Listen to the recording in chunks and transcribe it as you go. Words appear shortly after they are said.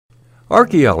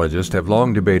Archaeologists have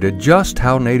long debated just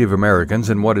how Native Americans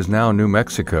in what is now New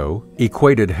Mexico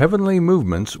equated heavenly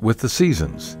movements with the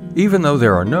seasons. Even though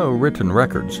there are no written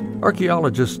records,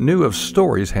 archaeologists knew of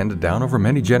stories handed down over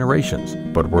many generations.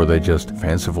 But were they just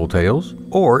fanciful tales?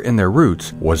 Or, in their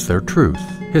roots, was there truth?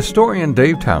 Historian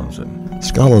Dave Townsend.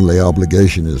 Scholarly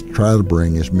obligation is to try to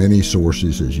bring as many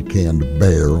sources as you can to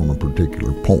bear on a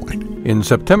particular point. In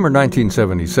September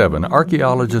 1977,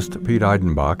 archaeologist Pete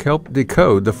Eidenbach helped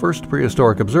decode the first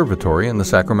prehistoric observatory in the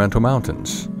Sacramento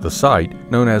Mountains. The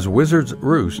site, known as Wizard's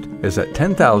Roost, is at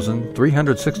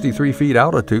 10,363 feet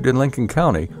altitude in Lincoln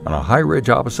County on a high ridge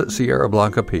opposite Sierra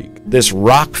Blanca Peak. This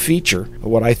rock feature,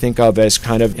 what I think of as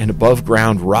kind of an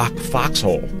above-ground rock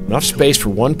foxhole, enough space for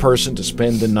one person to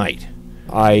spend the night.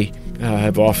 I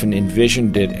have often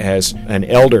envisioned it as an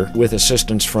elder with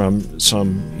assistance from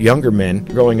some younger men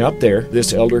going up there.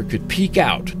 This elder could peek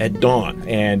out at dawn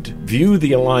and view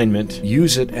the alignment,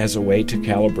 use it as a way to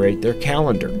calibrate their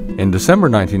calendar. In December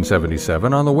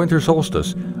 1977, on the winter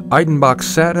solstice, Eidenbach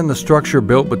sat in the structure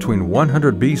built between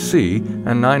 100 BC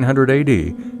and 900 AD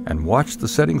and watched the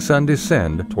setting sun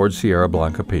descend towards Sierra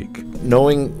Blanca Peak.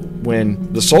 Knowing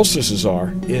when the solstices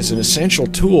are is an essential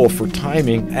tool for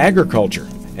timing agriculture.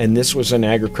 And this was an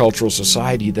agricultural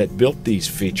society that built these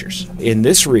features. In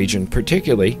this region,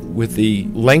 particularly, with the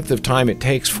length of time it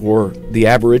takes for the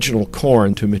aboriginal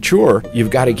corn to mature, you've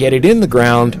got to get it in the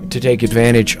ground to take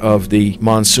advantage of the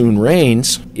monsoon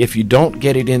rains. If you don't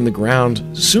get it in the ground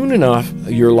soon enough,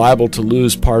 you're liable to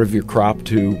lose part of your crop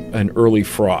to an early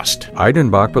frost.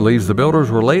 Eidenbach believes the builders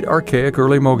were late archaic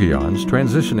early Mogollons,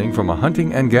 transitioning from a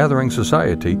hunting and gathering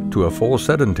society to a full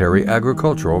sedentary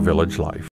agricultural village life.